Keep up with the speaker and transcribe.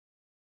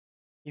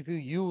If you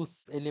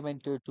use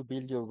Elementor to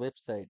build your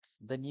websites,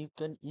 then you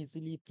can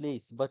easily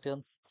place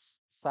buttons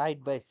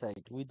side by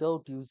side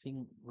without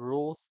using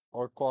rows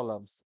or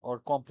columns or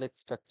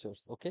complex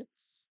structures. Okay,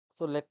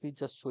 so let me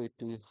just show it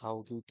to you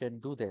how you can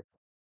do that.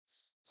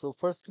 So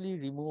firstly,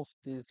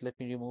 let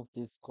me remove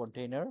this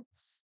container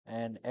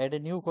and add a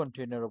new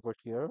container over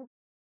here.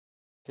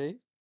 Okay,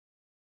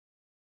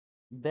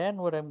 then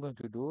what I'm going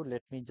to do,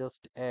 let me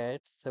just add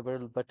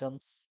several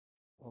buttons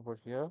over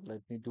here.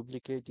 Let me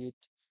duplicate it.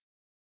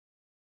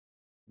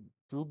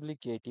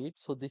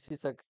 So this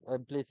is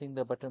I'm placing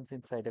the buttons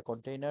inside a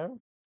container,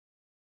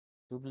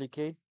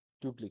 duplicate,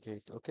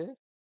 duplicate, okay,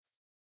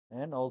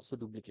 and also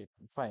duplicate.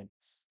 Fine.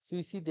 So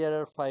you see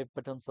there are five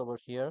buttons over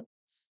here,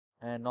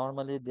 and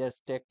normally they're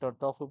stacked on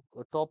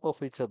top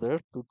of each other.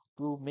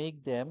 To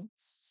make them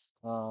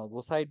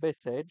go side by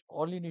side,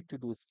 all you need to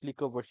do is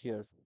click over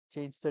here,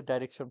 change the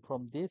direction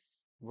from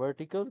this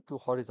vertical to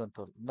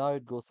horizontal. Now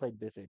it goes side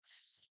by side.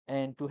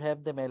 And to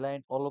have them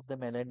aligned, all of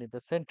them aligned in the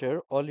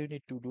center, all you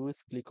need to do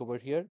is click over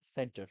here,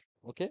 center.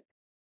 Okay.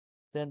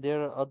 Then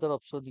there are other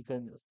options. You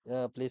can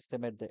place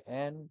them at the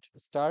end,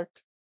 start,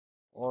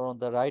 or on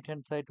the right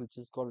hand side, which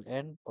is called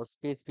end or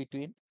space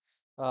between.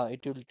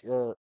 It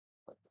will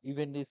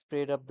evenly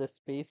spread up the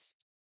space,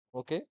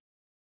 okay,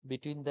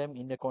 between them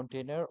in a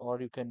container,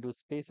 or you can do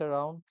space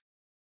around.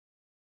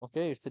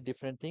 Okay, it's a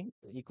different thing.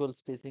 Equal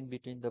spacing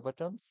between the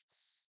buttons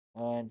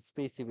and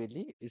space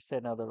evenly. It's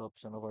another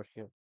option over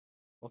here.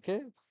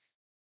 Okay,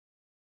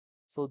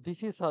 so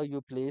this is how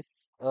you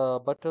place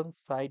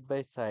buttons side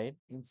by side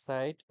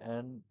inside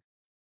an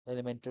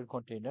Elementor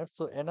container.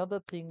 So another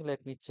thing,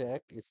 let me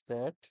check, is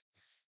that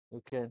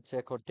you can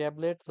check on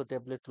tablet. So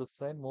tablet looks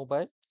fine.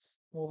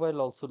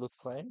 Mobile also looks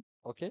fine.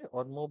 Okay,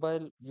 on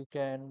mobile you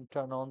can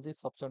turn on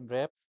this option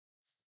wrap.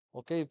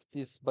 Okay, if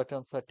these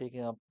buttons are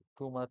taking up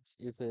too much,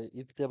 if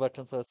the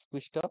buttons are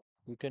squished up,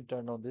 you can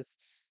turn on this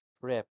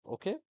wrap.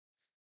 Okay,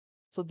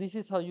 so this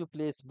is how you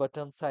place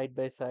buttons side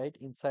by side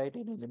inside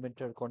an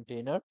Elementor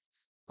container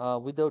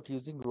without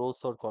using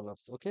rows or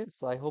columns. Okay,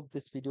 so I hope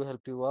this video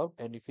helped you out,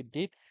 and if it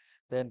did,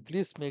 then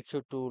please make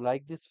sure to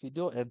like this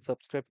video and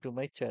subscribe to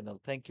my channel.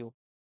 Thank you.